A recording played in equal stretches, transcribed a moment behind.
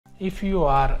If you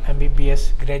are MBBS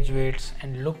graduates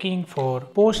and looking for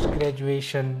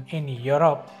post-graduation in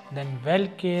Europe, then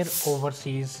Welcare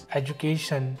Overseas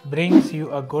Education brings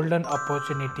you a golden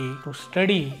opportunity to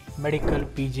study medical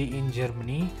PG in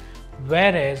Germany,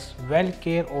 whereas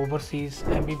Welcare Overseas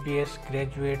MBBS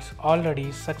graduates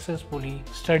already successfully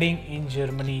studying in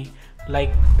Germany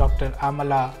like Dr.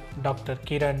 Amala, Dr.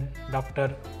 Kiran,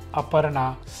 Dr.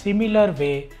 Aparna. Similar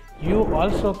way, you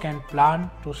also can plan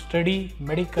to study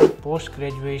medical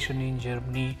post-graduation in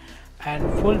Germany and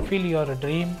fulfill your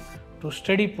dream to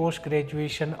study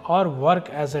post-graduation or work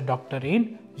as a doctor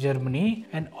in Germany.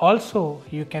 And also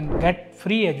you can get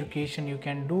free education. You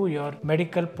can do your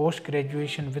medical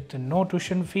post-graduation with no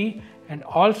tuition fee, and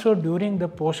also during the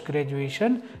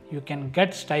post-graduation you can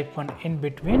get stipend in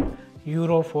between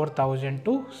euro 4,000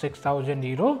 to 6,000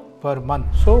 euro per month.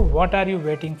 So what are you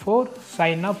waiting for?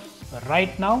 Sign up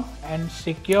right now and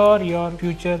secure your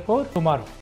future for tomorrow.